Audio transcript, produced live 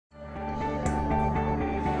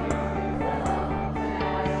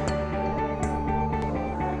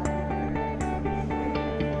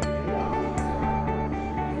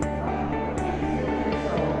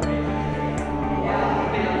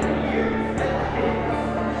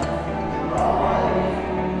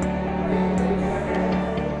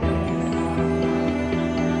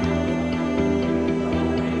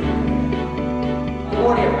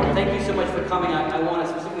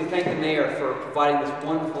providing this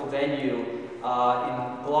wonderful venue in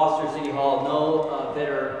Gloucester City Hall. No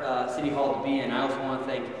better City Hall to be in. I also want to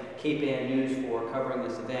thank Cape Ann News for covering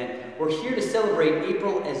this event. We're here to celebrate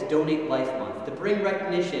April as Donate Life Month, to bring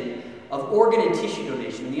recognition of organ and tissue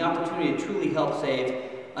donation and the opportunity to truly help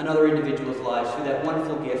save another individual's lives through that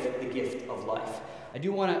wonderful gift, the gift of life. I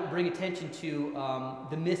do want to bring attention to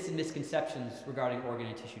the myths and misconceptions regarding organ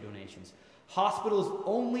and tissue donations. Hospitals'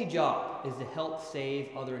 only job is to help save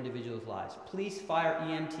other individuals' lives. Police, fire,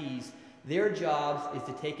 EMTs, their jobs is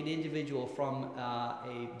to take an individual from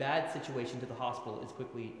a bad situation to the hospital as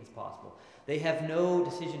quickly as possible. They have no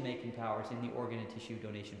decision-making powers in the organ and tissue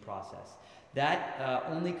donation process. That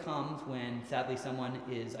only comes when, sadly, someone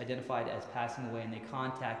is identified as passing away and they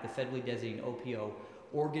contact the federally designated OPO,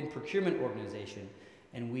 Organ Procurement Organization,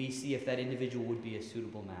 and we see if that individual would be a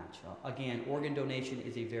suitable match. Again, organ donation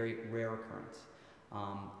is a very rare occurrence.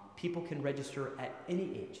 People can register at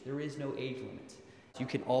any age. There is no age limit. You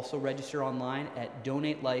can also register online at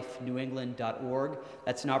donatelifenewengland.org.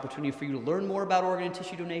 That's an opportunity for you to learn more about organ and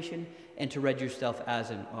tissue donation and to register yourself as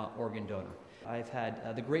an organ donor. I've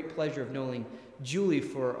had the great pleasure of knowing Julie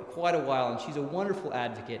for quite a while, and she's a wonderful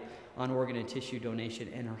advocate on organ and tissue donation,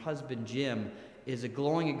 and her husband, Jim, is a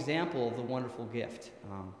glowing example of the wonderful gift.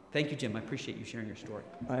 Thank you, Jim. I appreciate you sharing your story.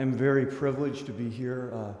 I am very privileged to be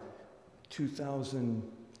here.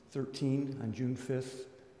 2013, on June 5th,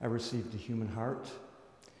 I received a human heart,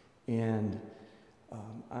 and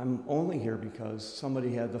I'm only here because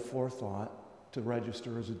somebody had the forethought to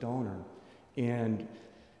register as a donor. And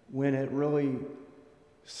when it really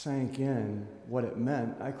sank in what it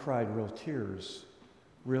meant, I cried real tears,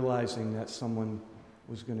 realizing that someone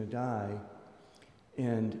was going to die.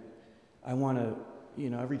 And I want to,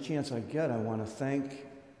 every chance I get, I want to thank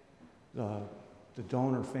the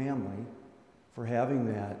donor family for having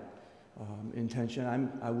that intention.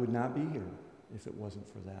 I would not be here if it wasn't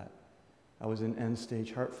for that. I was in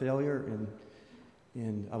end-stage heart failure,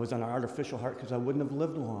 and I was on an artificial heart because I wouldn't have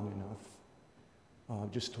lived long enough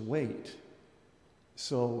just to wait.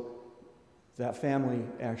 So that family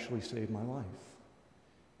actually saved my life.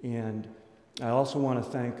 And I also want to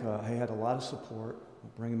thank, I had a lot of support.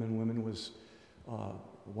 Brigham and Women was a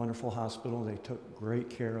wonderful hospital. They took great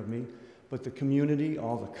care of me. But the community,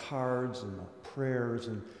 all the cards and the prayers,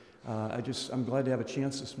 and I'm glad to have a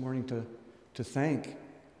chance this morning to thank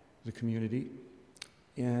the community.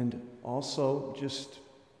 And also just,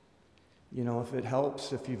 if it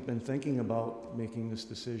helps, if you've been thinking about making this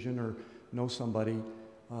decision or know somebody,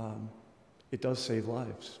 it does save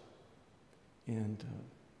lives. And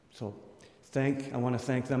so I want to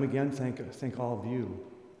thank them again, thank all of you.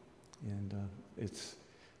 And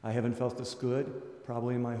I haven't felt this good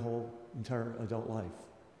probably in my whole entire adult life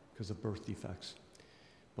because of birth defects.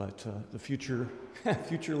 But the future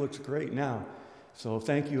looks great now. So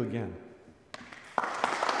thank you again. We're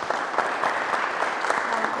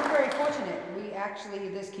very fortunate. We actually,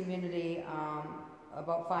 this community,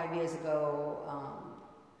 about 5 years ago,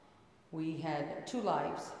 we had two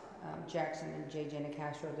lives, Jackson and J.J.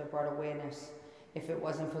 Nicastro, that brought awareness. If it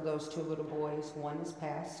wasn't for those two little boys, one is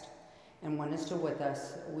passed and one is still with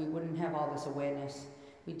us, we wouldn't have all this awareness.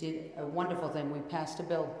 We did a wonderful thing. We passed a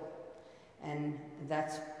bill, and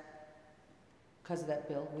that's because of that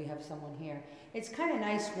bill, we have someone here. It's kind of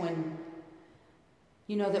nice when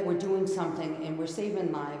that we're doing something and we're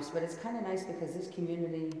saving lives, but it's kind of nice because this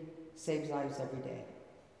community saves lives every day.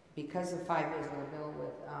 Because of 5 years of the bill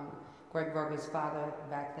with Greg Verga's father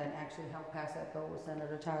back then actually helped pass that bill with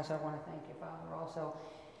Senator Tarr, so I want to thank your father also.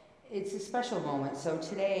 It's a special moment. So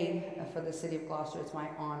today, for the City of Gloucester, it's my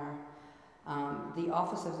honor. The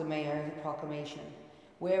Office of the Mayor proclamation.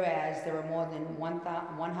 Whereas there are more than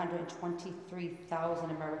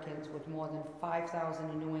 123,000 Americans with more than 5,000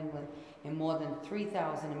 in New England and more than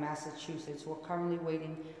 3,000 in Massachusetts who are currently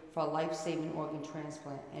waiting for a life-saving organ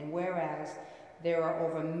transplant. And whereas there are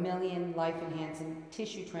over 1 million life-enhancing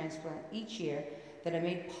tissue transplants each year that are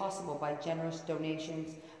made possible by generous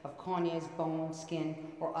donations of corneas, bone, skin,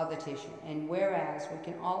 or other tissue. And whereas we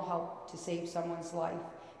can all help to save someone's life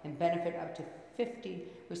and benefit up to 50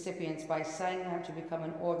 recipients by signing up to become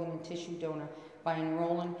an organ and tissue donor by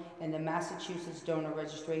enrolling in the Massachusetts Donor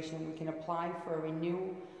Registration. We can apply for a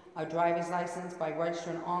renew our driver's license by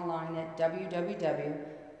registering online at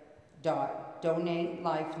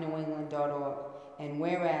www.donatelifenewengland.org. And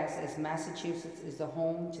whereas, as Massachusetts is the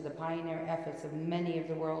home to the pioneer efforts of many of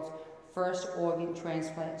the world's first organ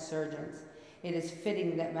transplant surgeons, it is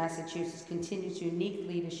fitting that Massachusetts continues its unique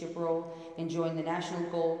leadership role in joining the national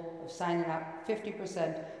goal of signing up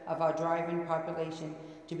 50% of our driving population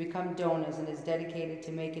to become donors, and is dedicated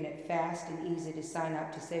to making it fast and easy to sign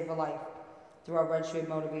up to save a life. through our registry of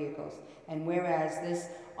motor vehicles. And whereas this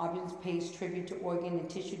ordinance pays tribute to organ and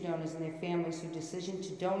tissue donors and their families whose decision to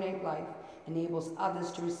donate life enables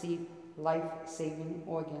others to receive life-saving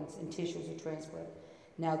organs and tissues or transplant.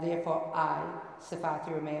 Now therefore I,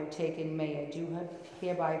 Safathia Romeo Taken, Mayor, do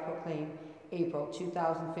hereby proclaim April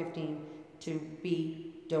 2015 to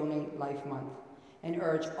be Donate Life Month, and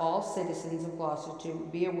urge all citizens of Gloucester to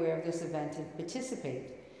be aware of this event and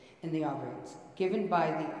participate in the ordinance, given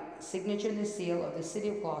by the signature and the seal of the City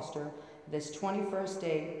of Gloucester, this 21st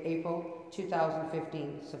day, April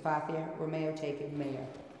 2015. Safathia Romeo Taken, Mayor.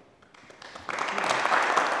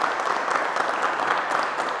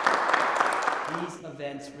 These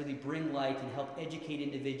events really bring light and help educate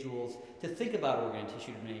individuals to think about organ and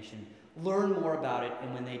tissue donation, learn more about it,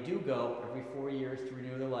 and when they do go every 4 years to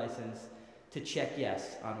renew their license, to check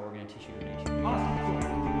yes on organ and tissue donation.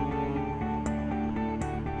 Awesome.